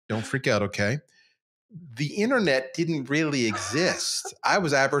Don't freak out, okay? The internet didn't really exist. I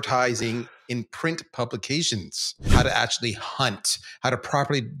was advertising in print publications, how to actually hunt, how to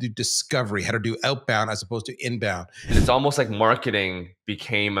properly do discovery, how to do outbound as opposed to inbound. And it's almost like marketing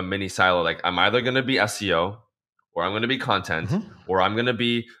became a mini silo. Like I'm either going to be SEO or I'm going to be content or I'm going to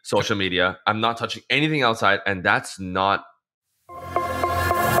be social media. I'm not touching anything outside. And that's not.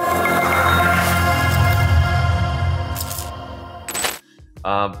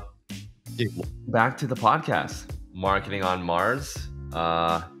 Back to the podcast, Marketing on Mars.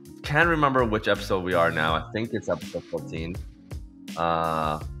 Can't remember which episode we are now. I think it's episode 14.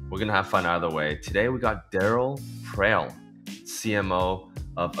 We're going to have fun either way. Today we got Darryl, CMO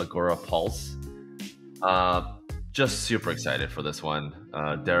of Agora Pulse. Just super excited for this one.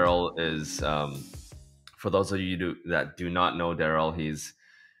 Darryl is, for those of you that do not know Darryl, he's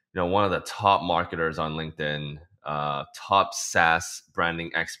one of the top marketers on LinkedIn, top SaaS branding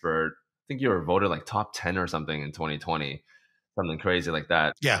expert. I think you were voted like top 10 or something in 2020, something crazy like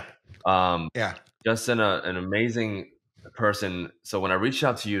that. Yeah. Just an amazing person. So when I reached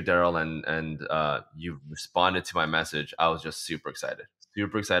out to you, Darryl, and you responded to my message, I was just super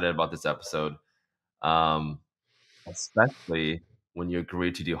excited about this episode. Especially when you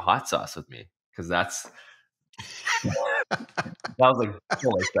agreed to do hot sauce with me, because that's I was like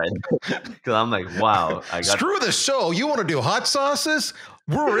so excited because I'm like, wow, screw the show. You want to do hot sauces?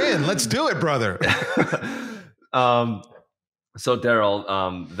 We're in. Let's do it, brother. So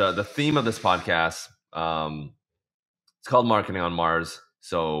Darryl, the theme of this podcast, it's called Marketing on Mars.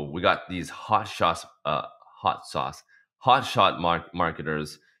 So we got these hot shot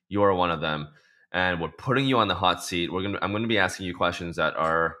marketers. You are one of them, and we're putting you on the hot seat. I'm going to be asking you questions that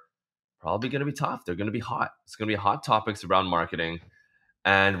are probably going to be tough. They're going to be hot. It's going to be hot topics around marketing.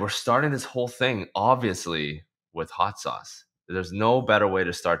 And we're starting this whole thing, obviously, with hot sauce. There's no better way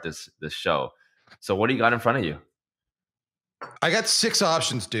to start this show. So what do you got in front of you? I got 6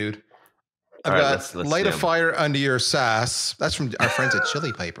 options, dude. I've got let's light a fire under your sass. That's from our friends at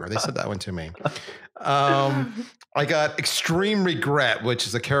Chili Paper. They said that one to me. I got extreme regret, which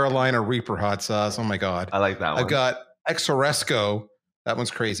is a Carolina Reaper hot sauce. Oh my God. I like that one. I've got Exoresco. That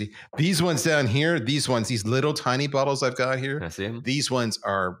one's crazy. These ones down here, these little tiny bottles I've got here. Can I see them? These ones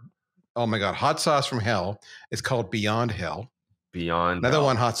are, oh my God, hot sauce from hell. It's called Beyond Hell. Another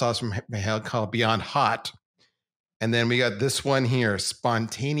one, hot sauce from hell, called Beyond Hot. And then we got this one here,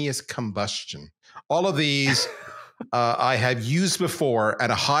 Spontaneous Combustion. All of these I have used before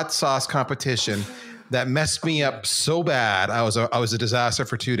at a hot sauce competition that messed me up so bad. I was a disaster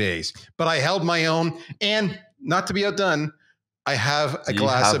for 2 days, but I held my own. And not to be outdone, I have a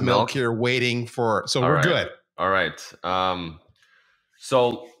glass of milk here waiting for, so we're good. All right.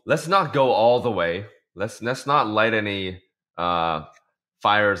 So let's not go all the way. Let's not light any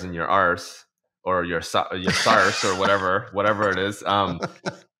fires in your arse or your sarse or whatever it is. How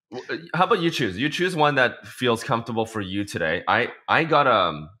about you choose? You choose one that feels comfortable for you today. I got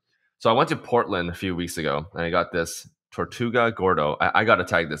so I went to Portland a few weeks ago and I got this Tortuga Gordo. I got to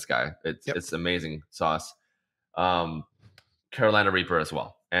tag this guy. It's amazing sauce. Carolina Reaper as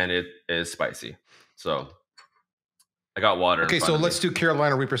well, and it is spicy. So I got water. Okay, so let's do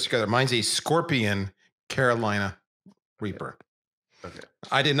Carolina Reapers together. Mine's a Scorpion Carolina Reaper. Okay.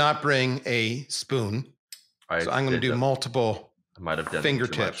 I did not bring a spoon, so I'm going to do multiple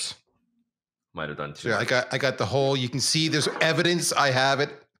fingertips. Might have done too. So I got the whole. You can see there's evidence. I have it.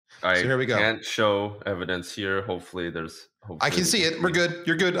 So here we go. I can't show evidence here. Hopefully I can see it. We're good.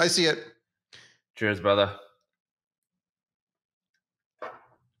 You're good. I see it. Cheers, brother.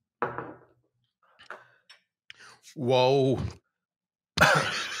 Whoa.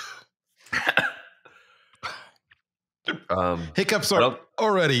 Hiccups are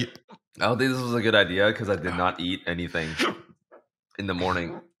already. I don't think this was a good idea because I did not eat anything in the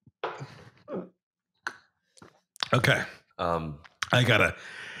morning. Okay. I gotta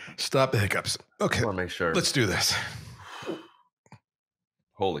stop the hiccups. Okay. I want to make sure. Let's do this.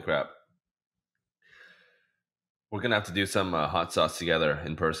 Holy crap. We're going to have to do some hot sauce together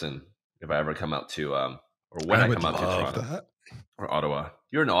in person if I ever come out to, or when I come out to Toronto or Ottawa.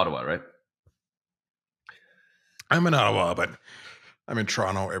 You're in Ottawa, right? I'm in Ottawa, but I'm in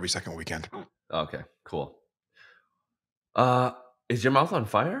Toronto every second weekend. Okay, cool. Is your mouth on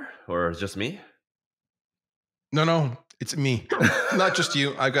fire or is it just me? No, it's me. Not just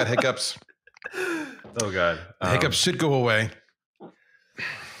you. I've got hiccups. Oh God. The hiccups should go away.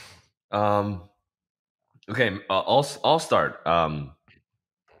 Okay, I'll start.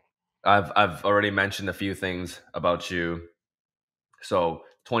 I've already mentioned a few things about you. So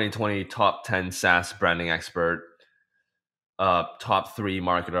 2020 top 10 SaaS branding expert. top 3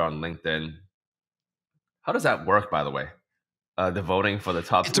 marketer on LinkedIn. How does that work, by the way? The voting for the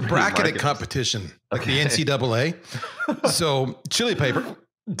top 3 It's a bracketed marketers. Competition, like the NCAA. So Chili Paper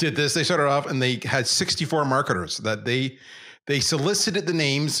did this. They started off and they had 64 marketers that they solicited the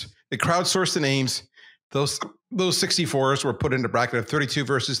names, they crowdsourced the names. Those 64s were put into bracket of 32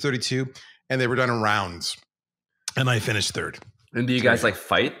 versus 32, and they were done in rounds. And I finished third. And do you guys like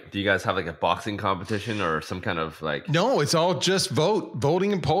fight? Do you guys have like a boxing competition or some kind of like? No, it's all just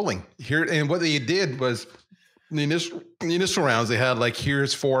voting and polling here. And what they did was the initial rounds, they had like,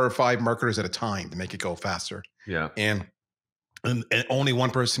 here's 4 or 5 marketers at a time to make it go faster. Yeah. And only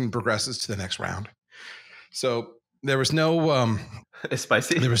one person progresses to the next round. So there was no it's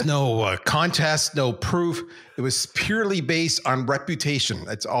spicy. There was no contest, no proof. It was purely based on reputation.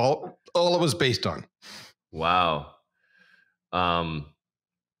 That's all it was based on. Wow.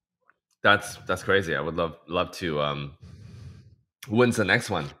 That's crazy. I would love to when's the next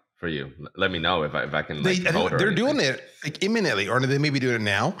one for you? Let me know if I can like, they're doing it like imminently, or they may be doing it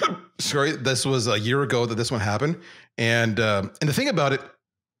now. Sorry, this was a year ago that this one happened. And the thing about it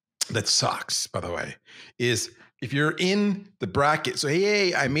that sucks, by the way, is if you're in the bracket, so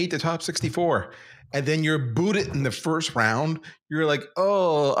hey, I made the top 64, and then you're booted in the first round, you're like,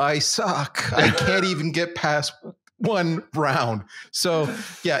 oh, I suck. I can't even get past one round. So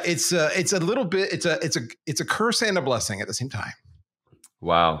yeah, it's a little bit, it's a curse and a blessing at the same time.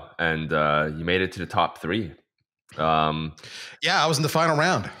 Wow. And you made it to the top 3. Yeah, I was in the final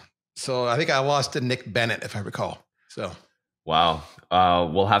round. So I think I lost to Nick Bennett, if I recall. So wow.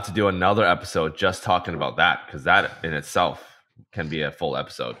 We'll have to do another episode just talking about that, because that in itself can be a full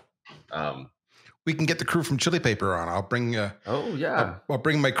episode. We can get the crew from Chili Paper on. I'll bring I'll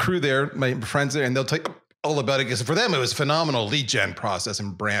bring my crew there, my friends there, and they'll take all about it, because for them it was a phenomenal lead gen process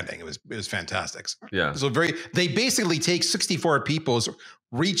and branding. It was fantastic. Yeah. So they basically take 64 people's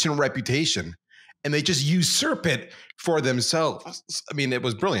reach and reputation and they just usurp it for themselves. I mean, it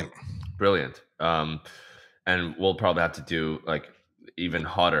was brilliant. Brilliant. And we'll probably have to do like even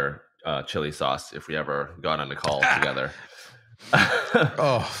hotter chili sauce if we ever got on the call together.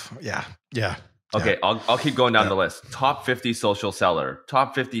 Oh, yeah. Yeah. Okay, I'll keep going down the list. Top 50 social seller,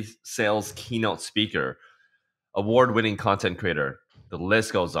 top 50 sales keynote speaker, award-winning content creator. The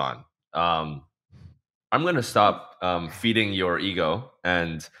list goes on. I'm going to stop feeding your ego,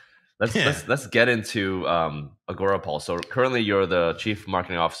 and let's get into Agorapulse. So currently, you're the chief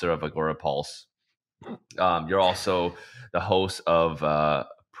marketing officer of Agorapulse. You're also the host of a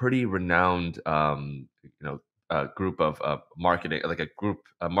pretty renowned, group of marketing, like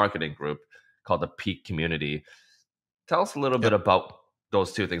a marketing group called the Peak Community. Tell us a little bit about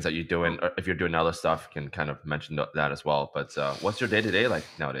those two things that you're doing. Or if you're doing other stuff, you can kind of mention that as well. But what's your day-to-day like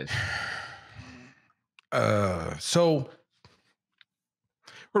nowadays? So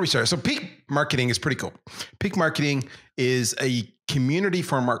where we start? So Peak Marketing is pretty cool. Peak Marketing is a community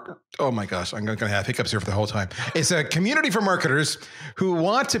for oh my gosh, I'm going to have hiccups here for the whole time. It's a community for marketers who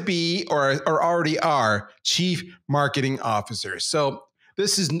want to be or already are chief marketing officers. So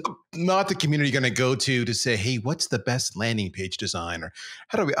this is not the community you're going to go to say, hey, what's the best landing page design? Or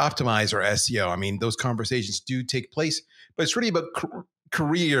how do we optimize our SEO? I mean, those conversations do take place, but it's really about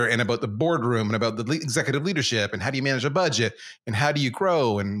career and about the boardroom and about the executive leadership and how do you manage a budget and how do you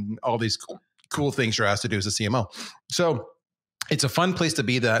grow and all these cool things you're asked to do as a CMO. So it's a fun place to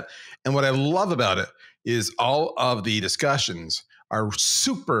be that. And what I love about it is all of the discussions are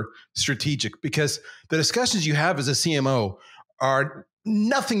super strategic, because the discussions you have as a CMO are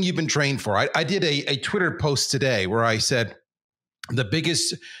nothing you've been trained for. I did a Twitter post today where I said the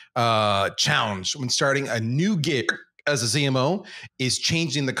biggest challenge when starting a new gig as a CMO is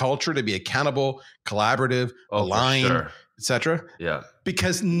changing the culture to be accountable, collaborative, aligned, etc. Yeah,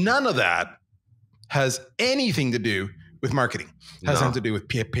 because none of that has anything to do with marketing. It has nothing to do with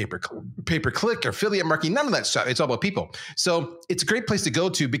pay-per-click or affiliate marketing. None of that stuff. It's all about people. So it's a great place to go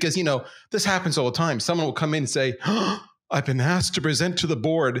to, because this happens all the time. Someone will come in and say, I've been asked to present to the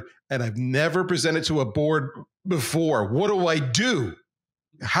board and I've never presented to a board before. What do I do?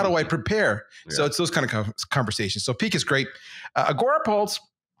 How do I prepare? Yeah. So it's those kind of conversations. So Peak is great. Agorapulse.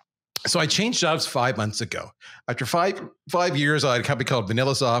 So I changed jobs 5 months ago. After five years, I had a company called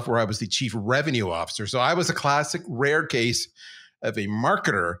VanillaSoft where I was the chief revenue officer. So I was a classic rare case of a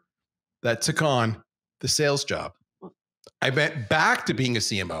marketer that took on the sales job. I went back to being a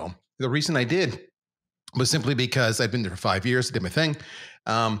CMO. The reason I did was simply because I'd been there for 5 years, did my thing.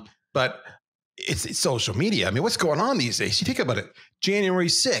 But it's social media. I mean, what's going on these days? You think about it. January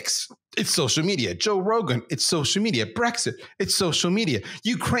 6th, it's social media. Joe Rogan, it's social media. Brexit, it's social media.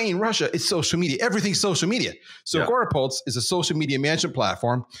 Ukraine, Russia, it's social media. Everything's social media. So Agorapulse is a social media management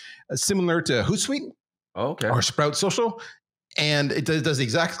platform similar to Hootsuite or Sprout Social. And it does the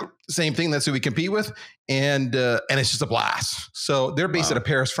exact same thing. That's who we compete with. And it's just a blast. So they're based out of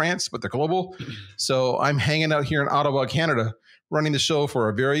Paris, France, but they're global. So I'm hanging out here in Ottawa, Canada, running the show for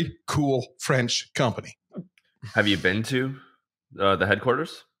a very cool French company. Have you been to the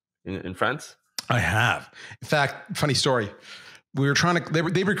headquarters in France? I have. In fact, funny story. We were trying to,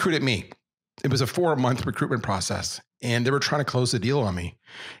 they recruited me. It was a 4-month recruitment process and they were trying to close the deal on me.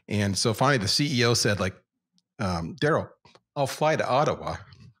 And so finally the CEO said like, Darryl, I'll fly to Ottawa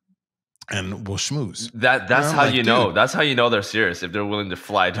and we'll schmooze. That's how you know. That's how you know they're serious if they're willing to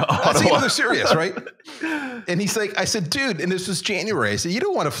fly to Ottawa. That's how you know they're serious, right? And he's like, I said, dude, and this was January. I said, you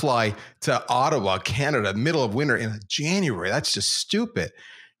don't want to fly to Ottawa, Canada, middle of winter in January. That's just stupid.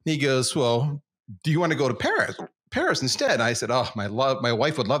 And he goes, well, do you want to go to Paris instead? And I said, oh, my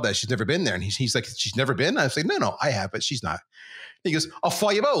wife would love that. She's never been there. And he's like, she's never been? I was like, no, I have, but she's not. He goes, I'll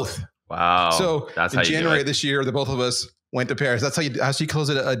fly you both. Wow. So that's in January this year, the both of us went to Paris. That's how you close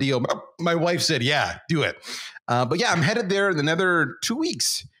a deal. My wife said, yeah, do it. But yeah, I'm headed there in another 2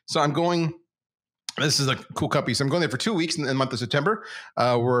 weeks. So I'm going, this is a cool company. So I'm going there for 2 weeks in the month of September,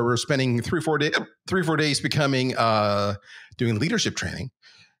 where we're spending 3-4 days becoming, doing leadership training.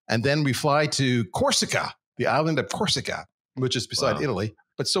 And then we fly to Corsica, the island of Corsica, which is beside Italy,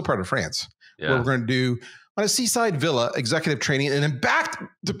 but still part of France. Yeah. Where we're going to do on a seaside villa, executive training, and then back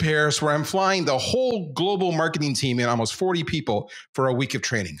to Paris, where I'm flying the whole global marketing team and almost 40 people for a week of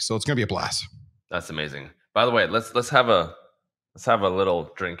training. So it's going to be a blast. That's amazing. By the way, let's have a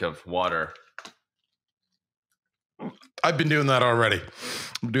little drink of water. I've been doing that already.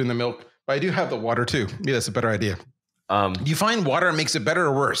 I'm doing the milk, but I do have the water too. Maybe that's a better idea. Do you find water makes it better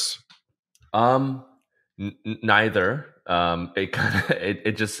or worse? Neither.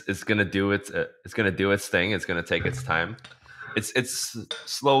 It's gonna do its thing. It's gonna take its time. It's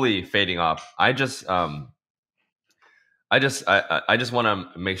slowly fading off. I just want to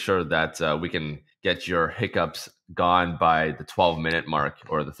make sure that we can get your hiccups gone by the 12-minute mark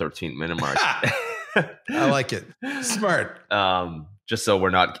or the 13-minute mark. I like it. Smart. Just so we're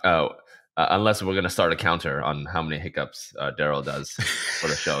not unless we're gonna start a counter on how many hiccups Darryl does for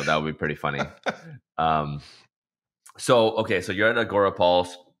the show. That would be pretty funny. So you're at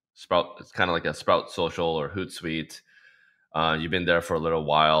Agorapulse, Sprout. It's kind of like a Sprout Social or Hootsuite. You've been there for a little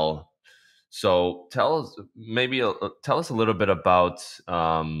while. So tell us a little bit about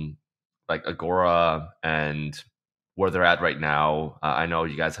like Agora and where they're at right now. I know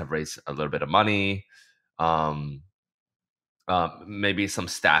you guys have raised a little bit of money. Maybe some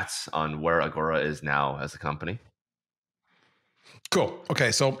stats on where Agora is now as a company. Cool.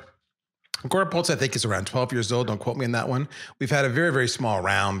 Okay, so Agora Pulse, I think, is around 12 years old. Don't quote me on that one. We've had a very, very small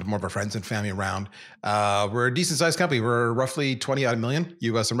round, more of a friends and family round. We're a decent sized company. We're roughly 20 odd million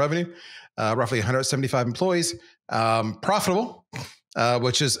US in revenue, roughly 175 employees, profitable,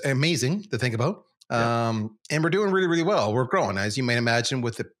 which is amazing to think about. And we're doing really, really well. We're growing. As you might imagine,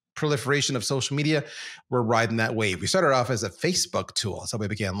 with the proliferation of social media, we're riding that wave. We started off as a Facebook tool. That's how we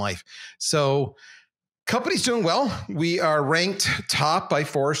began life. So company's doing well. We are ranked top by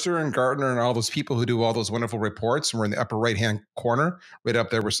Forrester and Gartner and all those people who do all those wonderful reports. And we're in the upper right-hand corner, right up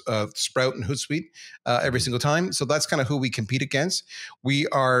there with Sprout and Hootsuite every single time. So that's kind of who we compete against. We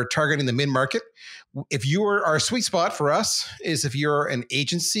are targeting the mid-market. If our sweet spot for us is if you're an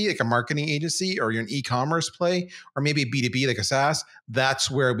agency, like a marketing agency, or you're an e-commerce play, or maybe a B2B, like a SaaS, that's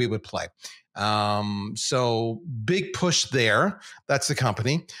where we would play. So big push there. That's the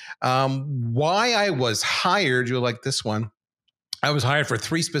company. Why I was hired, you'll like this one. I was hired for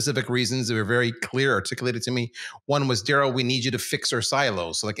 3 specific reasons that were very clear, articulated to me. One was, Darryl, we need you to fix our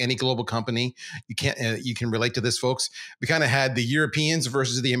silos. So like any global company, you can relate to this, folks. We kind of had the Europeans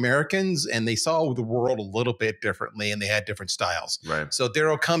versus the Americans, and they saw the world a little bit differently, and they had different styles. Right. So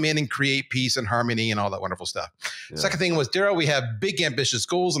Darryl, come in and create peace and harmony and all that wonderful stuff. Yeah. Second thing was, Darryl, we have big ambitious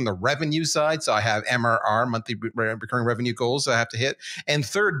goals on the revenue side. So I have MRR, monthly recurring revenue goals I have to hit. And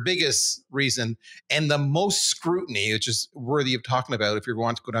third biggest reason, and the most scrutiny, which is worthy of talking about if you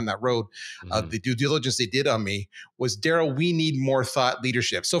want to go down that road, the due diligence they did on me was, Darryl, we need more thought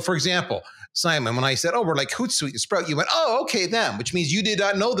leadership. So for example, Simon, when I said, oh, we're like Hootsuite and Sprout, you went, oh, okay, them, which means you did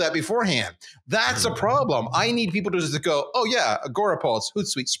not know that beforehand. That's a problem. I need people to just go, oh yeah, Agorapulse,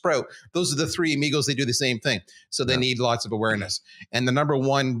 Hootsuite, Sprout. Those are the 3 amigos. They do the same thing. So they need lots of awareness. And the number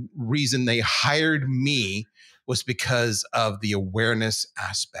one reason they hired me was because of the awareness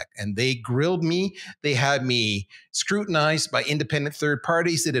aspect. And they grilled me. They had me scrutinized by independent third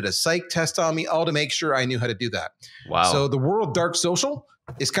parties. They did a psych test on me, all to make sure I knew how to do that. Wow. So the world of dark social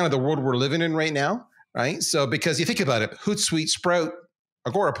is kind of the world we're living in right now, right? So because you think about it, Hootsuite, Sprout,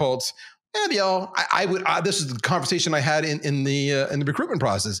 Agorapulse, and this is the conversation I had in the recruitment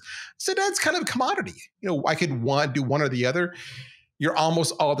process. So that's kind of a commodity. I could do one or the other. You're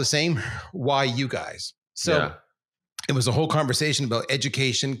almost all the same. Why you guys? So it was a whole conversation about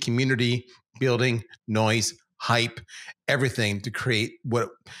education, community building, noise, hype, everything to create what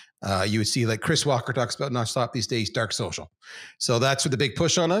you would see, like Chris Walker talks about nonstop these days, dark social. So that's the big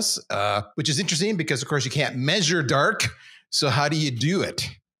push on us, which is interesting because, of course, you can't measure dark. So how do you do it?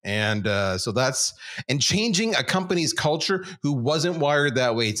 And and changing a company's culture who wasn't wired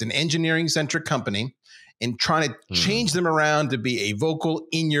that way. It's an engineering centric company, and trying to change them around to be a vocal,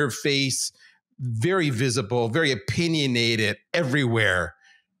 in your face, very visible, very opinionated everywhere.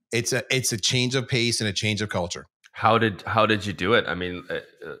 It's a change of pace and a change of culture. How did you do it? I mean,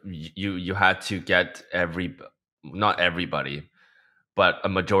 you had to get not everybody, but a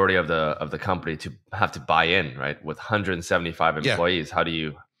majority of the company to have to buy in, right? With 175 employees, how do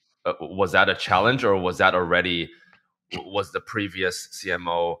you? Was that a challenge, or was that already? Was the previous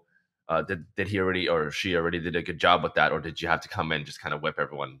CMO did he already, or she already did a good job with that, or did you have to come in and just kind of whip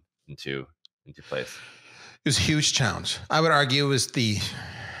everyone into place? It was a huge challenge. I would argue it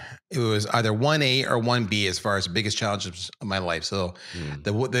was either 1A or 1B as far as the biggest challenges of my life. So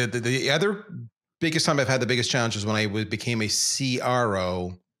the other biggest time I've had the biggest challenge was when I became a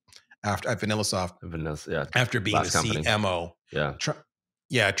CRO at VanillaSoft. After being a CMO.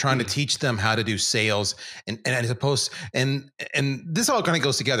 Trying to teach them how to do sales and as opposed and this all kind of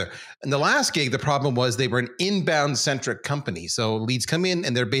goes together. And the last gig, the problem was they were an inbound centric company. So leads come in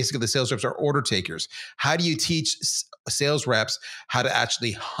and they're basically, the sales reps are order takers. How do you teach sales reps how to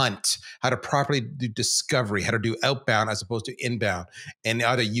actually hunt, how to properly do discovery, how to do outbound as opposed to inbound? And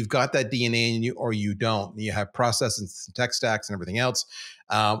either you've got that DNA in you or you don't. You have process and tech stacks and everything else.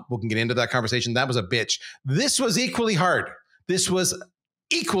 We can get into that conversation. That was a bitch. This was equally hard.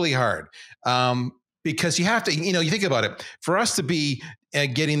 Because you have to, you think about it, for us to be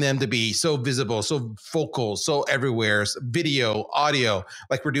getting them to be so visible, so vocal, so everywhere, video, audio,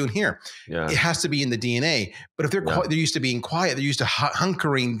 like we're doing here, it has to be in the DNA. But if they're used to being quiet, they're used to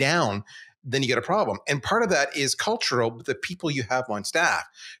hunkering down, then you get a problem. And part of that is cultural, the people you have on staff.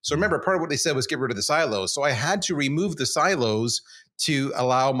 So remember, part of what they said was get rid of the silos. So I had to remove the silos to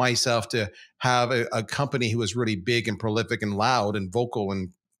allow myself to have a company who was really big and prolific and loud and vocal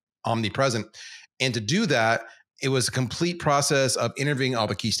and omnipresent. And to do that, it was a complete process of interviewing all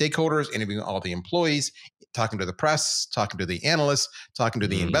the key stakeholders, interviewing all the employees, talking to the press, talking to the analysts, talking to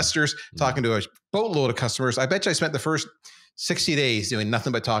the investors, talking to a boatload of customers. I bet you I spent the first 60 days doing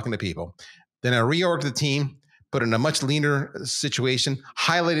nothing but talking to people. Then I reorged the team, put it in a much leaner situation,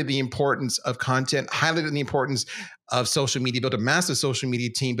 highlighted the importance of content, highlighted the importance of social media, built a massive social media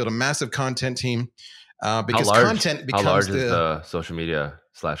team, built a massive content team. Because content becomes how large is the social media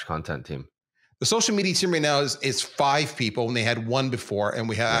 / content team? The social media team right now is 5 people, and they had 1 before, and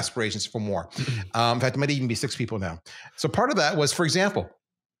we have aspirations for more. In fact, it might even be 6 people now. So part of that was, for example,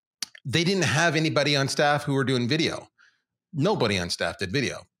 they didn't have anybody on staff who were doing video. Nobody on staff did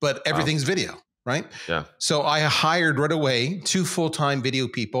video, but everything's video, right? Yeah. So I hired right away 2 full-time video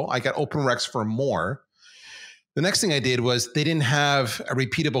people. I got open recs for more. The next thing I did was they didn't have a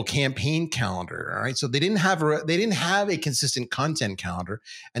repeatable campaign calendar. All right. So they didn't have a consistent content calendar,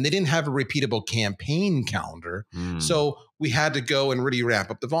 and they didn't have a repeatable campaign calendar. So we had to go and really ramp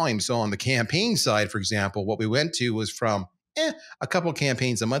up the volume. So on the campaign side, for example, what we went to was from a couple of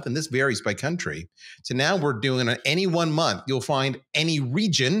campaigns a month, and this varies by country. So now we're doing any one month, you'll find any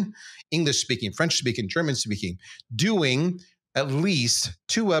region, English speaking, French speaking, German speaking, doing at least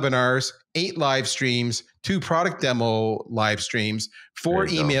 2 webinars, 8 live streams, 2 product demo live streams, 4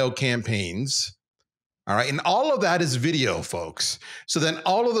 email campaigns. All right. And all of that is video, folks. So then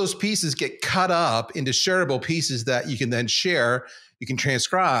all of those pieces get cut up into shareable pieces that you can then share, you can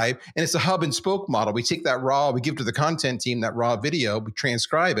transcribe, and it's a hub and spoke model. We take that raw, we give to the content team that raw video, we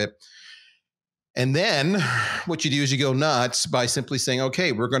transcribe it. And then what you do is you go nuts by simply saying,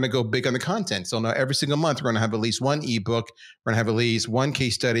 okay, we're going to go big on the content. So now every single month, we're going to have at least 1 ebook. We're going to have at least 1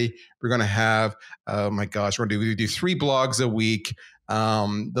 case study. We're going to have, we're going to do 3 blogs a week.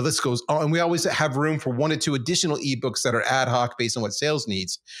 The list goes on. And we always have room for 1 or 2 additional ebooks that are ad hoc based on what sales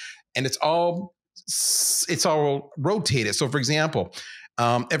needs. And it's all rotated. So for example,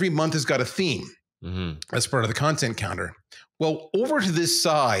 every month has got a theme as part of the content counter. Well, over to this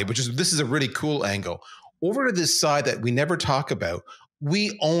side, this is a really cool angle. over to this side that we never talk about,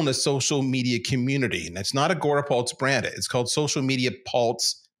 we own a social media community, and it's not Agorapulse branded. It's called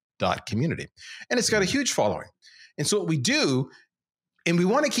socialmediapulse.community, and it's got a huge following. And so what we do, and we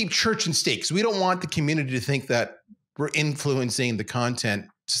want to keep church and state, because we don't want the community to think that we're influencing the content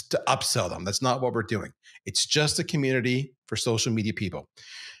just to upsell them. That's not what we're doing. It's just a community for social media people.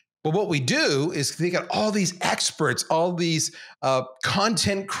 But what we do is they got all these experts, all these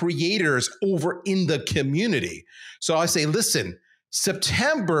content creators over in the community. So I say, listen,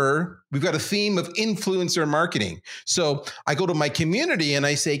 September, we've got a theme of influencer marketing. So I go to my community and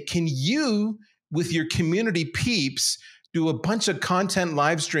I say, can you, with your community peeps, do a bunch of content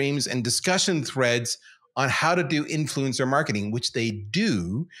live streams and discussion threads on how to do influencer marketing, which they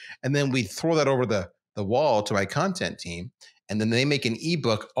do. And then we throw that over the wall to my content team. And then they make an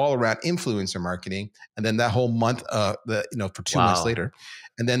ebook all around influencer marketing. And then that whole month, for 2 months later.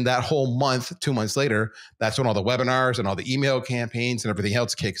 And then that whole month, 2 months later, that's when all the webinars and all the email campaigns and everything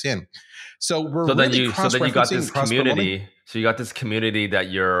else kicks in. So then you got this community. So you got this community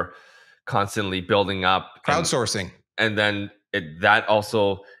that you're constantly building up. Crowdsourcing. And then it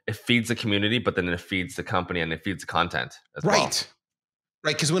feeds the community, but then it feeds the company and it feeds the content as well.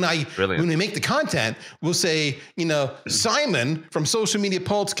 Right, because when we make the content, we'll say, Simon from Social Media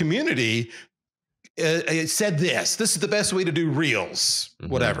Pulse community said this. This is the best way to do reels,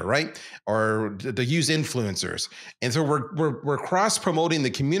 whatever, right? Or to use influencers. And so we're cross promoting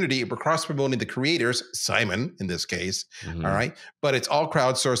the community. We're cross promoting the creators, Simon in this case. All right, but it's all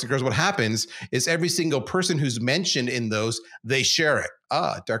crowdsourced, because what happens is every single person who's mentioned in those, they share it.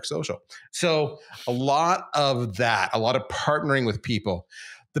 Dark social. So a lot of that, a lot of partnering with people.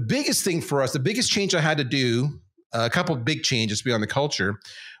 The biggest thing for us, the biggest change I had to do, a couple of big changes beyond the culture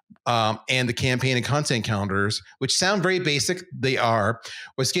and the campaign and content calendars, which sound very basic, they are,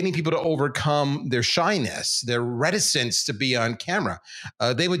 was getting people to overcome their shyness, their reticence to be on camera.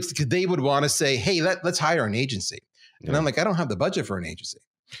 They would want to say, hey, let's hire an agency. And I'm like, I don't have the budget for an agency.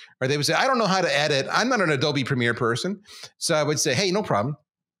 Or they would say, I don't know how to edit. I'm not an Adobe Premiere person. So I would say, hey, no problem.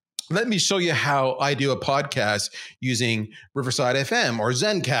 Let me show you how I do a podcast using Riverside FM or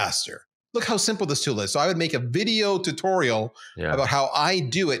Zencaster. Look how simple this tool is. So I would make a video tutorial about how I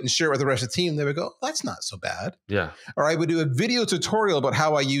do it and share it with the rest of the team. They would go, that's not so bad. Yeah. Or I would do a video tutorial about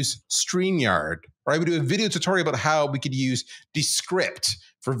how I use StreamYard. Or I would do a video tutorial about how we could use Descript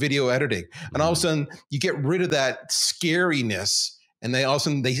for video editing. And all of a sudden, you get rid of that scariness. And they also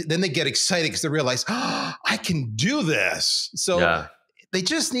then they get excited because they realize, I can do this. So they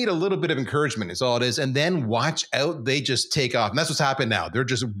just need a little bit of encouragement is all it is. And then watch out, they just take off. And that's what's happened now. They're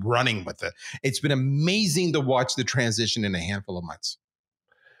just running with it. It's been amazing to watch the transition in a handful of months.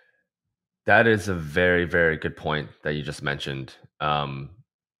 That is a very, very good point that you just mentioned. I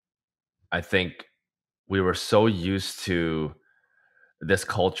think we were so used to this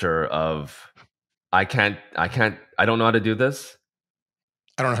culture of, I don't know how to do this.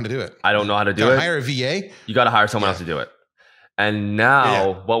 I don't know how to do it. I don't know how to do it. Hire a VA. You got to hire someone else to do it. And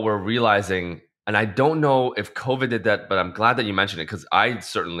now what we're realizing, and I don't know if COVID did that, but I'm glad that you mentioned it, because I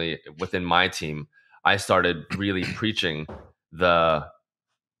certainly, within my team, I started really preaching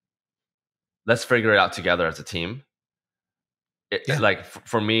let's figure it out together as a team. Like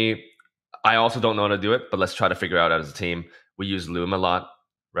for me, I also don't know how to do it, but let's try to figure it out as a team. We use Loom a lot,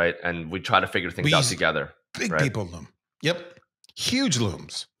 right? And we try to figure things out together. Big people Loom. Yep. Huge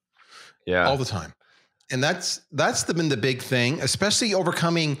Looms. Yeah. All the time. And that's been the big thing, especially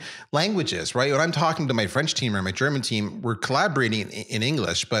overcoming languages, right? When I'm talking to my French team or my German team, we're collaborating in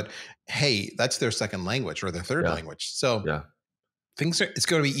English, but hey, that's their second language or their third language. So it's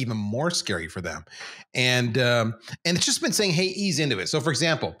going to be even more scary for them. And it's just been saying, hey, ease into it. So for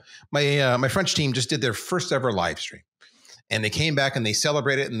example, my French team just did their first ever live stream, and they came back and they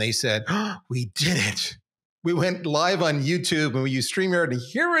celebrated and they said, we did it. We went live on YouTube and we used StreamYard, and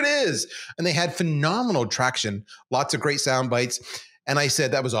here it is. And they had phenomenal traction, lots of great sound bites. And I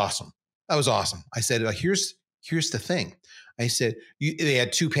said, that was awesome. That was awesome. I said, here's the thing. I said, they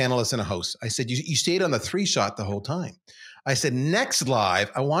had two panelists and a host. I said, you stayed on the 3-shot the whole time. I said, next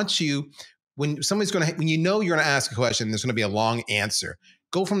live, I want you, when you know you're going to ask a question, there's going to be a long answer.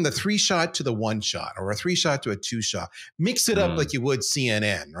 Go from the 3-shot to the 1-shot, or a 3-shot to a 2-shot. Mix it up like you would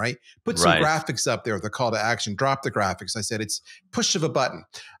CNN, right? Put some graphics up there with the call to action. Drop the graphics. I said, it's push of a button.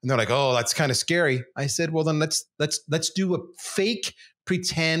 And they're like, oh, that's kind of scary. I said, well, then let's do a fake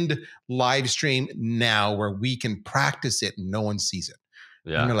pretend live stream now where we can practice it and no one sees it.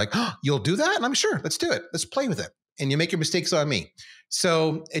 Yeah. And they're like, oh, you'll do that? And I'm sure. Let's do it. Let's play with it. And you make your mistakes on me.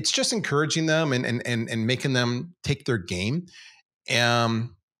 So it's just encouraging them and making them take their game.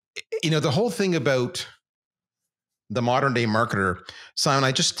 The whole thing about the modern day marketer. Simon,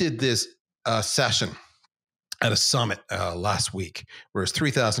 I just did this session at a summit last week where it's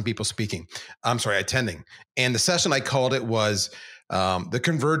 3,000 people attending. And the session I called it was the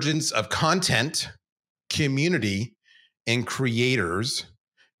convergence of content, community, and creators,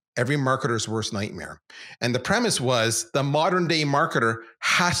 every marketer's worst nightmare. And the premise was the modern day marketer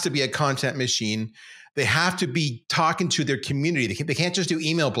has to be a content machine. They have to be talking to their community. They can't just do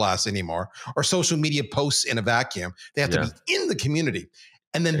email blasts anymore or social media posts in a vacuum. They have to be in the community.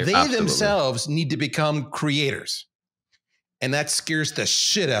 And then they themselves need to become creators. And that scares the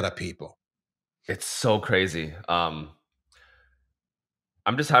shit out of people. It's so crazy. I'm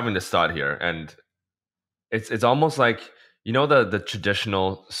just having this thought here. And it's almost like, you know, the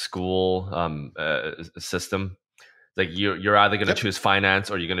traditional school system. Like you're either going to choose finance,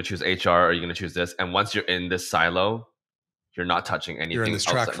 or you're going to choose HR, or you're going to choose this. And once you're in this silo, you're not touching anything. You're in this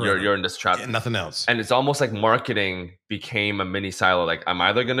track. You're in this trap. Yeah, nothing else. And it's almost like marketing became a mini silo. Like I'm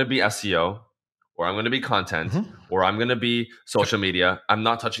either going to be SEO, or I'm going to be content, or I'm going to be social media. I'm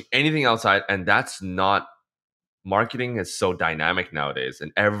not touching anything outside. And that's not, marketing is so dynamic nowadays,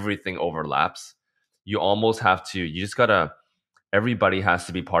 and everything overlaps. You almost have to, you just gotta, everybody has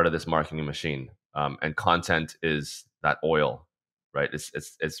to be part of this marketing machine. And content is that oil, right?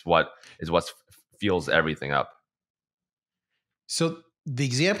 It's what fuels everything up. So the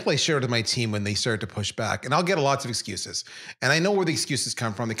example I shared with my team when they started to push back, and I'll get lots of excuses, and I know where the excuses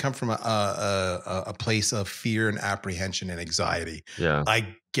come from. They come from a place of fear and apprehension and anxiety. Yeah,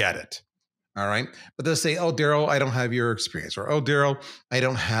 I get it. All right. But they'll say, oh, Darryl, I don't have your experience. Or, oh, Darryl, I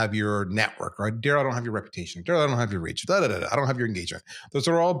don't have your network. Or, Darryl, I don't have your reputation. Darryl, I don't have your reach. I don't have your engagement. Those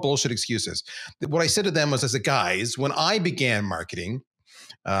are all bullshit excuses. What I said to them was, as a guys, when I began marketing,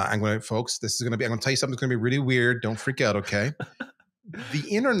 I'm going to tell you something that's going to be really weird. Don't freak out, okay? The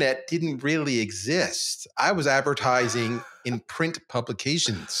internet didn't really exist. I was advertising in print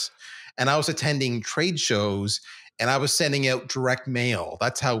publications, and I was attending trade shows, and I was sending out direct mail.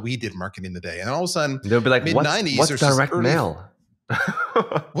 That's how we did marketing today. And all of a sudden, they'll be like, mid-90s, what's direct mail?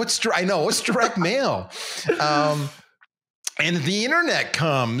 What's direct mail? And the internet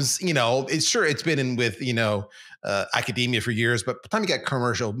comes, it's been in with, academia for years, but by the time you got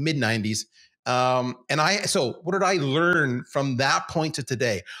commercial, mid-90s. So what did I learn from that point to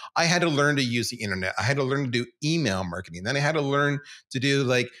today? I had to learn to use the internet. I had to learn to do email marketing. Then I had to learn to do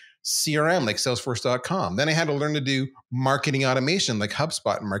CRM, like Salesforce.com. Then I had to learn to do marketing automation, like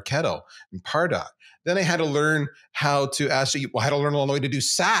HubSpot and Marketo and Pardot. Then I had to learn how to I had to learn along the way to do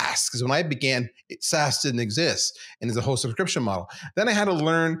SaaS, because when I began, SaaS didn't exist, and it's a whole subscription model. Then I had to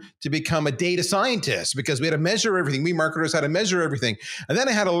learn to become a data scientist, because we had to measure everything. We marketers had to measure everything. And then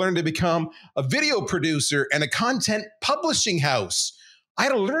I had to learn to become a video producer and a content publishing house. I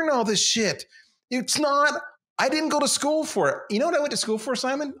had to learn all this shit. I didn't go to school for it. You know what I went to school for,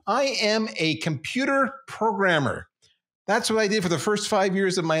 Simon? I am a computer programmer. That's what I did for the first 5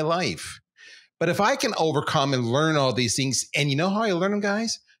 years of my life. But if I can overcome and learn all these things, and you know how I learn them,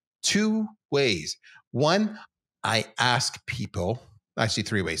 guys? 2 ways. One, I ask people. Actually,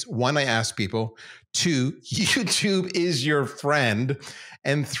 3 ways. 1, I ask people. 2, YouTube is your friend.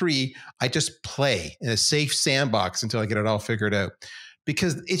 And 3, I just play in a safe sandbox until I get it all figured out.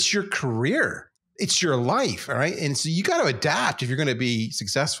 Because it's your career. It's your life, all right? And so you got to adapt if you're going to be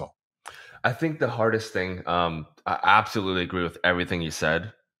successful. I think the hardest thing, I absolutely agree with everything you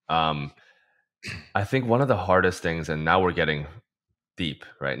said. I think one of the hardest things, and now we're getting deep,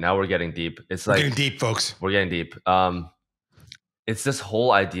 right? Now we're getting deep. It's like, we're getting deep, folks. We're getting deep. It's this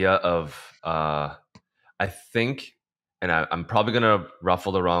whole idea of, I think, and I'm probably going to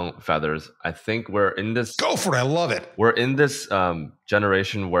ruffle the wrong feathers. I think we're in this. Go for it. I love it. We're in this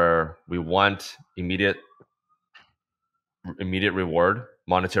generation where we want immediate reward,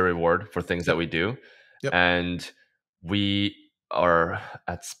 monetary reward for things that we do. Yep. And we are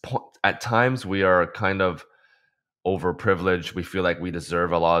at times we are kind of overprivileged. We feel like we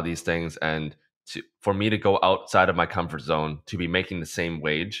deserve a lot of these things. And for me to go outside of my comfort zone to be making the same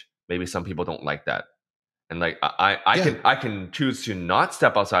wage, maybe some people don't like that. And like I can choose to not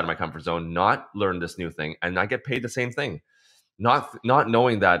step outside of my comfort zone, not learn this new thing, and I get paid the same thing. Not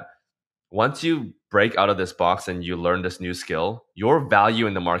knowing that once you break out of this box and you learn this new skill, your value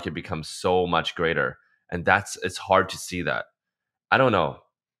in the market becomes so much greater. And it's hard to see that. I don't know.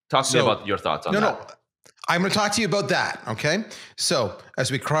 Talk to me about your thoughts on that. No, I'm going to talk to you about that. Okay. So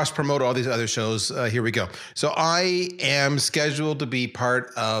as we cross promote all these other shows, here we go. So I am scheduled to be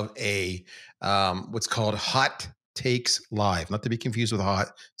part of a what's called Hot Takes Live, not to be confused with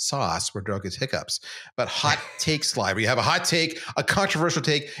hot sauce where Darryl gets hiccups, but Hot Takes Live. We have a hot take, a controversial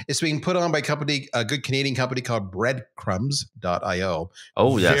take. It's being put on by a good Canadian company called breadcrumbs.io.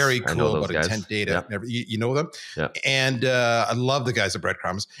 Oh, yes. Very cool I know those about guys. intent data. Yeah. You know them? Yeah. And I love the guys at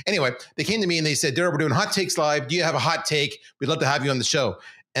Breadcrumbs. Anyway, they came to me and they said, Darryl, we're doing Hot Takes Live. Do you have a hot take? We'd love to have you on the show.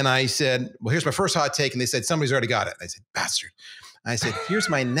 And I said, well, here's my first hot take. And they said, somebody's already got it. And I said, bastard. I said, here's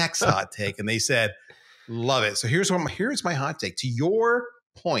my next hot take. And they said, love it. So here's my hot take. To your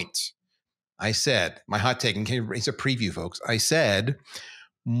point, I said, my hot take, and it's a preview, folks. I said,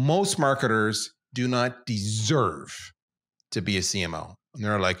 most marketers do not deserve to be a CMO. And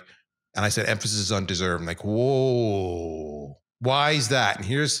they're like, and I said, emphasis on deserve. I'm like, whoa, why is that? And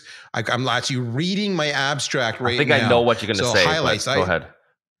here's, I'm actually reading my abstract right now. I think I know what you're going to say. Highlights. Go ahead.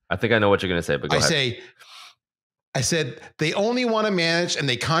 I think I know what you're going to say, but go ahead. I said, they only want to manage and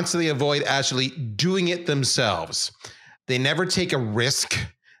they constantly avoid actually doing it themselves. They never take a risk.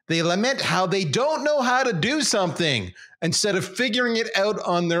 They lament how they don't know how to do something instead of figuring it out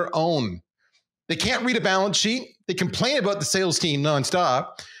on their own. They can't read a balance sheet. They complain about the sales team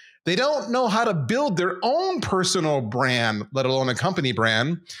nonstop. They don't know how to build their own personal brand, let alone a company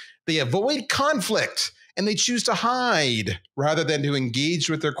brand. They avoid conflict. And they choose to hide rather than to engage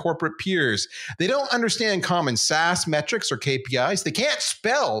with their corporate peers. They don't understand common SaaS metrics or KPIs. They can't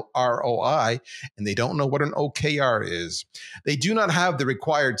spell ROI, and they don't know what an OKR is. They do not have the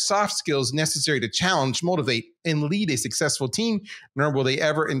required soft skills necessary to challenge, motivate, and lead a successful team, nor will they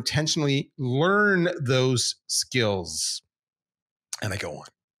ever intentionally learn those skills. And I go on.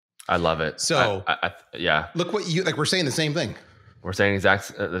 I love it. So, yeah. Look what you, like, we're saying the same thing. We're saying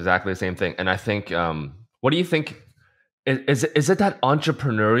exactly the same thing. And I think, what do you think? Is it that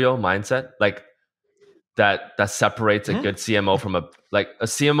entrepreneurial mindset, like that separates a good CMO from a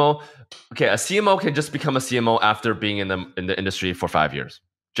CMO? Okay, a CMO can just become a CMO after being in the industry for 5 years.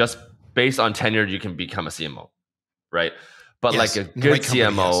 Just based on tenure, you can become a CMO, right? But yes, like a good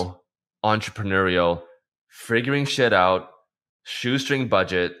CMO, entrepreneurial, figuring shit out, shoestring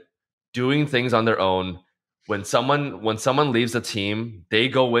budget, doing things on their own. When someone leaves the team, they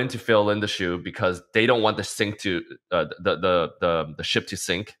go in to fill in the shoe because they don't want the ship to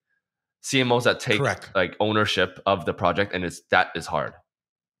sink. CMOs that take like ownership of the project, and that is hard.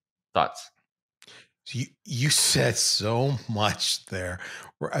 Thoughts? You said so much there.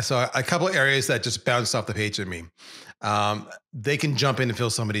 So a couple of areas that just bounced off the page at me. They can jump in and fill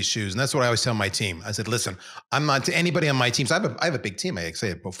somebody's shoes. And that's what I always tell my team. I said, listen, I'm not to anybody on my team. So I have a big team. I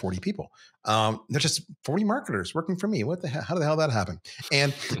say about 40 people. There's just 40 marketers working for me. What the hell? How the hell did that happen?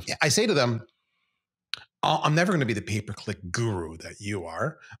 And I say to them, I'm never going to be the pay-per-click guru that you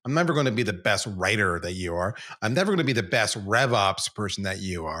are. I'm never going to be the best writer that you are. I'm never going to be the best RevOps person that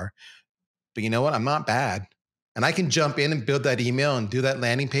you are. But you know what? I'm not bad. And I can jump in and build that email and do that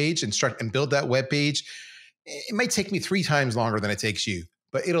landing page and build that web page. It might take me 3 times longer than it takes you,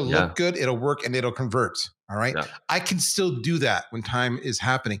 but it'll look good, it'll work, and it'll convert. All right. Yeah. I can still do that when time is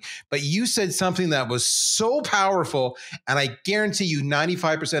happening. But you said something that was so powerful, and I guarantee you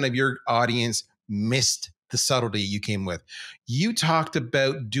 95% of your audience missed the subtlety you came with. You talked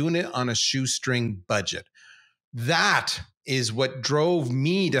about doing it on a shoestring budget. That is what drove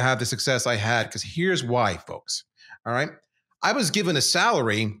me to have the success I had, because here's why, folks. All right. I was given a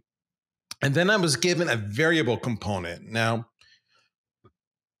salary, and then I was given a variable component. Now,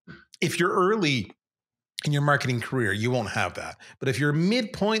 if you're early in your marketing career, you won't have that. But if you're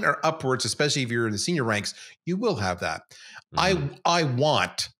midpoint or upwards, especially if you're in the senior ranks, you will have that. Mm-hmm. I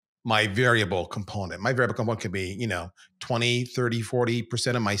want my variable component. My variable component could be, 20, 30,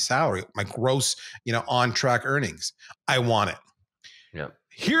 40% of my salary, my gross, on track earnings. I want it. Yeah.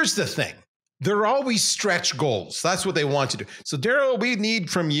 Here's the thing. They're always stretch goals. That's what they want to do. So, Darryl, we need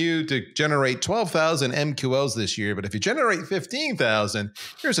from you to generate 12,000 MQLs this year. But if you generate 15,000,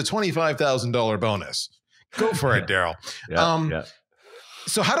 here's a $25,000 bonus. Go for it, Darryl. Yeah.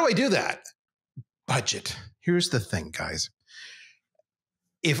 So how do I do that? Budget. Here's the thing, guys.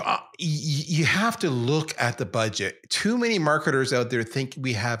 If you have to look at the budget. Too many marketers out there think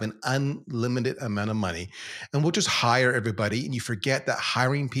we have an unlimited amount of money, and we'll just hire everybody. And you forget that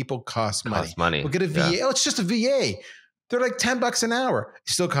hiring people costs money. We'll get a VA. Yeah. Oh, it's just a VA. They're like $10 an hour.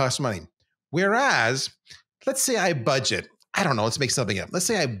 It still costs money. Whereas, let's say I budget. I don't know. Let's make something up. Let's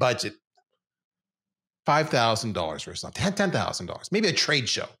say I budget $5,000 or something. $10,000. Maybe a trade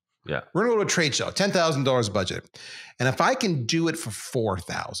show. Yeah. We're going to go to a trade show, $10,000 budget. And if I can do it for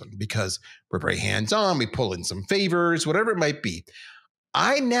 $4,000 because we're very hands-on, we pull in some favors, whatever it might be,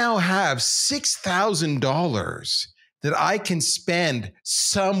 I now have $6,000 that I can spend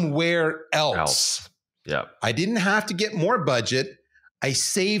somewhere else. Yeah. I didn't have to get more budget. I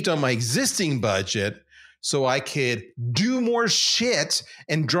saved on my existing budget so I could do more shit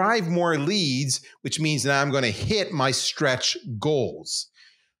and drive more leads, which means that I'm going to hit my stretch goals.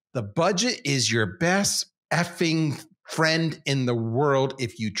 The budget is your best effing friend in the world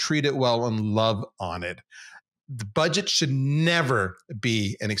if you treat it well and love on it. The budget should never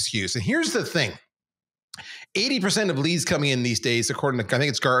be an excuse. And here's the thing. 80% of leads coming in these days, according to, I think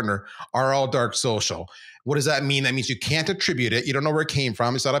it's Gartner, are all dark social. What does that mean? That means you can't attribute it. You don't know where it came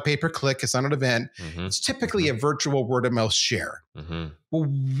from. It's not a pay-per-click. It's not an event. It's typically a virtual word-of-mouth share. Well,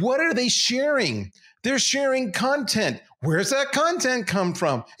 what are they sharing? They're sharing content. Where's that content come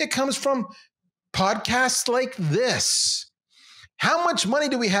from? It comes from podcasts like this. How much money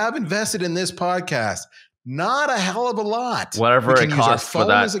do we have invested in this podcast? Not a hell of a lot. Whatever it costs for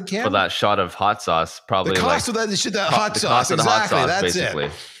that shot of hot sauce, probably the cost of that hot sauce. Exactly, that's basically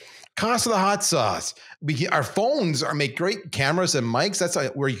it. Cost of the hot sauce. Our phones make great cameras and mics. That's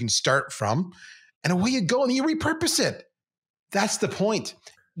where you can start from, and away you go, and you repurpose it. That's the point.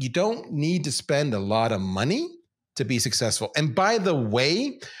 You don't need to spend a lot of money to be successful. And by the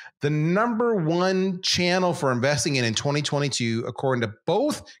way, the number one channel for investing in 2022, according to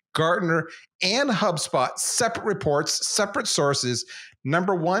both Gartner and HubSpot, separate reports, separate sources,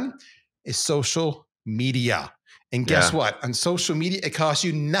 number one is social media. And guess what? On social media, it costs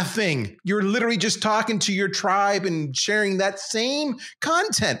you nothing. You're literally just talking to your tribe and sharing that same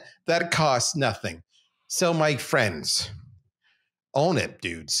content that costs nothing. So my friends, own it,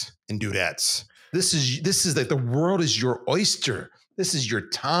 dudes and dudettes. This is like the world is your oyster. This is your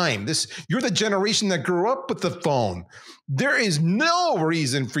time. You're the generation that grew up with the phone. There is no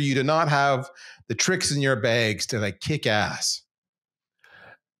reason for you to not have the tricks in your bags to like kick ass.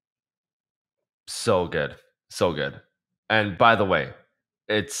 So good. So good. And by the way,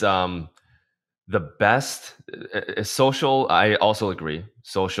 it's the best social. I also agree.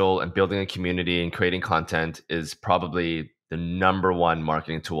 Social and building a community and creating content is probably the number one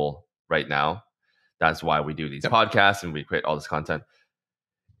marketing tool right now. That's why we do these podcasts and we create all this content.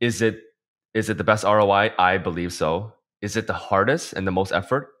 Is it the best ROI? I believe so. Is it the hardest and the most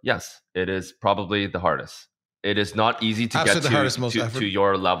effort? Yes, it is probably the hardest. It is not easy to get to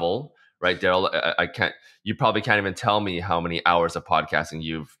your level, right, Darryl? I can't. You probably can't even tell me how many hours of podcasting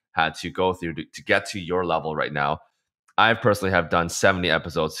you've had to go through to get to your level right now. I personally have done 70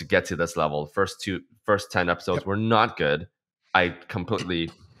 episodes to get to this level. First 10 episodes were not good.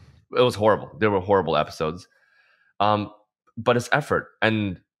 It was horrible. They were horrible episodes. But it's effort.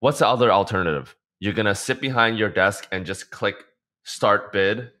 And what's the other alternative? You're going to sit behind your desk and just click start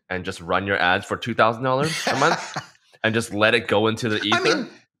bid and just run your ads for $2,000 a month and just let it go into the ether?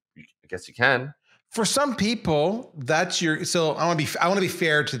 I guess you can. For some people, so I want to be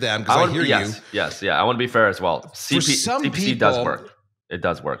fair to them because I hear you. Yes. I want to be fair as well. CPC does work. It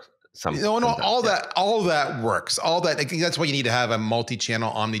does work. All that works. That's why you need to have a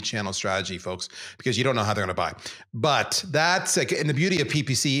multi-channel, omni-channel strategy, folks, because you don't know how they're going to buy. But that's and the beauty of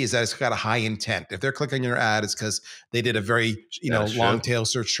PPC is that it's got a high intent. If they're clicking your ad, it's because they did a very long tail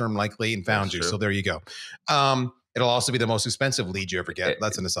search term likely and found you. So there you go. It'll also be the most expensive lead you ever get.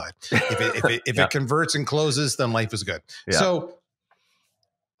 That's an aside. If it converts and closes, then life is good. Yeah. So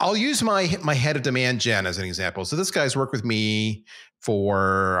I'll use my head of demand gen as an example. So this guy's worked with me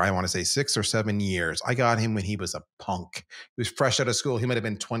for, I want to say 6 or 7 years. I got him when he was a punk. He was fresh out of school. He might have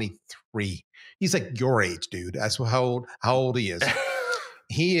been 23. He's like your age, dude. That's how old he is.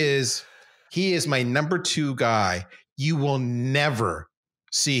 He is my number 2 guy. You will never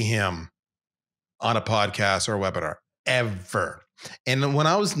see him on a podcast or a webinar ever. And when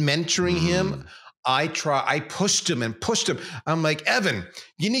I was mentoring him, I pushed him. I'm like, Evan,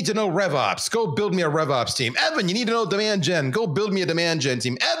 you need to know RevOps. Go build me a RevOps team. Evan, you need to know demand gen. Go build me a demand gen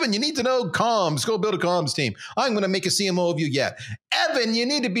team. Evan, you need to know comms. Go build a comms team. I'm going to make a CMO of you yet. Evan, you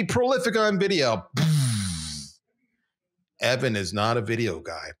need to be prolific on video. Evan is not a video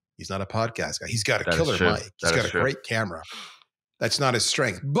guy. He's not a podcast guy. He's got a killer mic. He's got a great camera. That's not his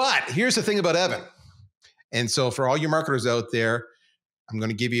strength. But here's the thing about Evan. And so for all you marketers out there, I'm going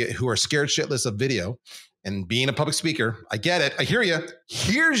to give you who are scared shitless of video and being a public speaker. I get it. I hear you.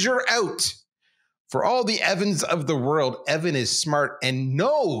 Here's your out. For all the Evans of the world, Evan is smart and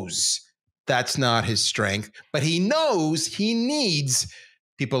knows that's not his strength, but he knows he needs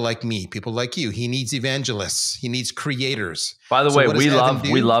people like me, people like you. He needs evangelists. He needs creators. By the way, we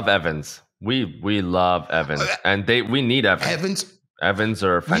love Evans. We love Evans, and we need Evans. Evans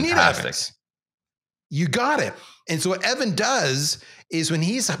are fantastic. You got it. And so what Evan does is when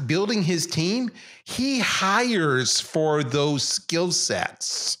he's building his team, he hires for those skill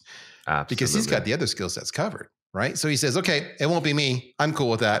sets. Absolutely. Because he's got the other skill sets covered, right? So he says, okay, it won't be me. I'm cool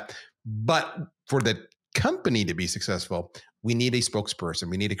with that. But for the company to be successful, we need a spokesperson.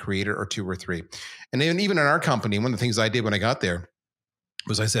 We need a creator or 2 or 3. And then even in our company, one of the things I did when I got there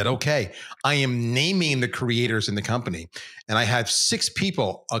was I said, okay, I am naming the creators in the company. And I have 6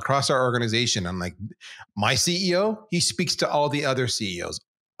 people across our organization. I'm like, my CEO, he speaks to all the other CEOs.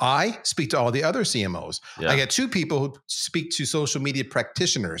 I speak to all the other CMOs. I got 2 people who speak to social media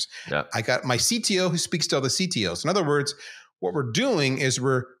practitioners. I got my CTO who speaks to all the CTOs. In other words, what we're doing is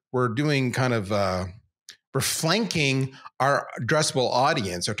we're doing kind of we're flanking our addressable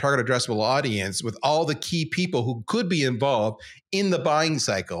audience, our target addressable audience, with all the key people who could be involved in the buying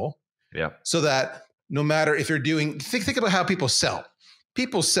cycle. So that no matter if you're doing, think about how people sell.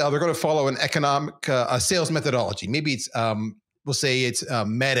 People sell, they're going to follow an economic sales methodology. Maybe it's, we'll say it's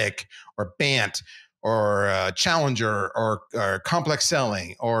Medic or Bant or Challenger or complex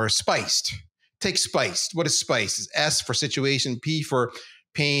selling or Spiced. Take Spiced. What is Spiced? It's S for situation, P for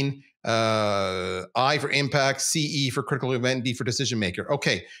pain, I for impact, CE for critical event, D for decision maker.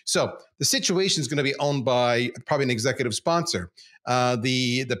 Okay, so the situation is going to be owned by probably an executive sponsor.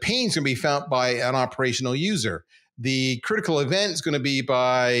 The pain is going to be found by an operational user. The critical event is going to be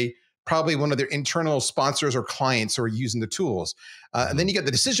by probably one of their internal sponsors or clients who are using the tools. And then you get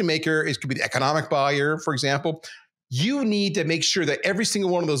the decision maker. It could be the economic buyer, for example. You need to make sure that every single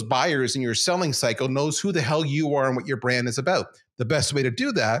one of those buyers in your selling cycle knows who the hell you are and what your brand is about. The best way to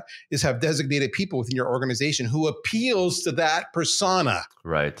do that is have designated people within your organization who appeals to that persona.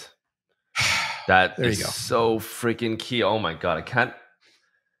 Right. That is so freaking key. Oh my God. I can't,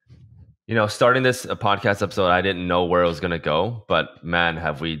 starting this podcast episode, I didn't know where it was going to go, but man,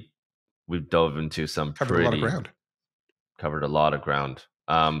 we've dove into some covered a lot of ground.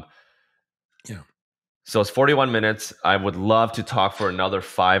 So it's 41 minutes. I would love to talk for another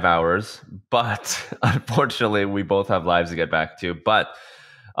 5 hours, but unfortunately, we both have lives to get back to. But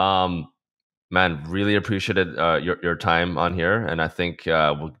man, really appreciated your time on here, and I think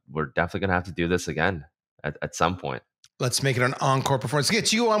we're definitely gonna have to do this again at some point. Let's make it an encore performance.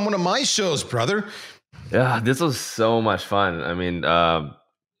 Get you on one of my shows, brother. Yeah, this was so much fun. I mean,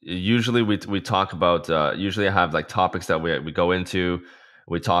 usually we talk about. Usually, I have like topics that we go into.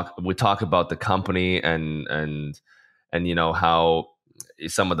 We talk about the company and how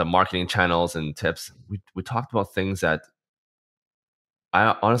some of the marketing channels and tips. We talked about things that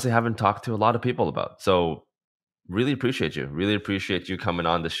I honestly haven't talked to a lot of people about. So really appreciate you. Really appreciate you coming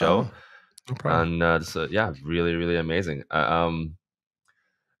on the show. No problem. And so yeah, really, really amazing. And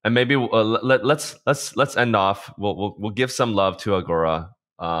maybe let's end off. We'll give some love to Agora.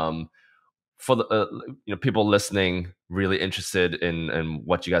 For the people listening, really interested in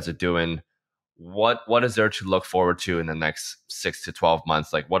what you guys are doing, what is there to look forward to in the next 6 to 12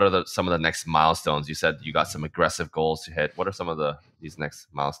 months? Like, what are some of the next milestones? You said you got some aggressive goals to hit. What are some of these next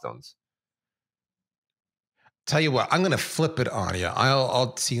milestones? Tell you what, I'm going to flip it on you.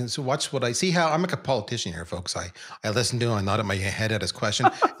 I'll see. So watch what I see. How I'm like a politician here, folks. I listen to him. I nod at my head at his question,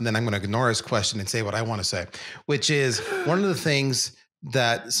 and then I'm going to ignore his question and say what I want to say, which is one of the things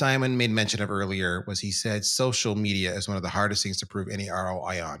that Simon made mention of earlier was he said social media is one of the hardest things to prove any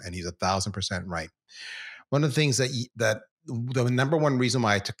ROI on, and he's 1,000% right. One of the things that the number one reason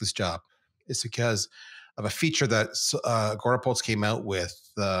why I took this job is because of a feature that Agora Pulse came out with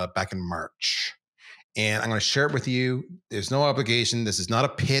back in March, and I'm going to share it with you. There's no obligation. This is not a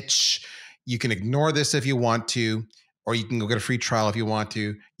pitch. You can ignore this if you want to, or you can go get a free trial if you want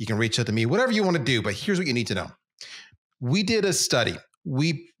to. You can reach out to me, whatever you want to do. But here's what you need to know. We did a study.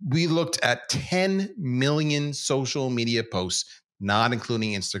 We looked at 10 million social media posts, not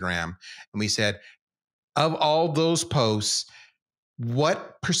including Instagram. And we said, of all those posts,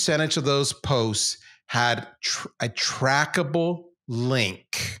 what percentage of those posts had a trackable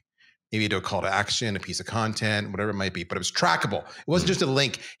link? Maybe do a call to action, a piece of content, whatever it might be, but it was trackable. It wasn't just a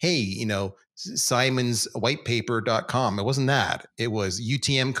link. Hey, simonswhitepaper.com. It wasn't that. It was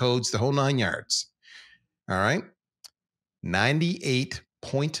UTM codes, the whole 9 yards. All right.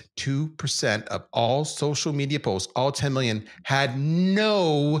 98.2% of all social media posts, all 10 million, had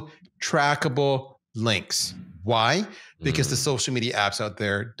no trackable links. Why? Because the social media apps out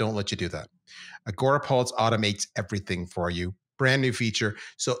there don't let you do that. Agorapulse automates everything for you. Brand new feature.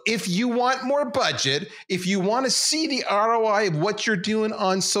 So if you want more budget, if you want to see the ROI of what you're doing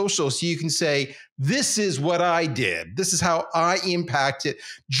on social, so you can say, this is what I did. This is how I impacted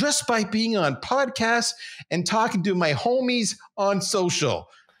just by being on podcasts and talking to my homies on social.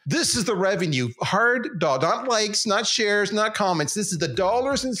 This is the revenue. Hard, not likes, not shares, not comments. This is the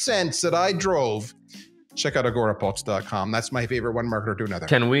dollars and cents that I drove check out agorapulse.com. That's my favorite one marketer to another.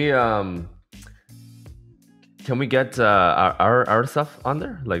 Can we get our stuff on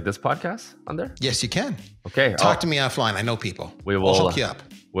there, like this podcast on there? Yes, you can. Okay, talk to me offline. I know people. We'll hook you up.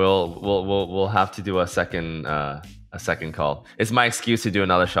 We'll have to do a second call. It's my excuse to do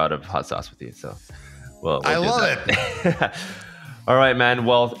another shot of hot sauce with you. So I love it. All right, man.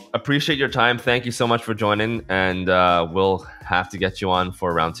 Well, appreciate your time. Thank you so much for joining, and we'll have to get you on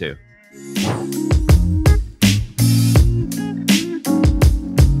for round 2.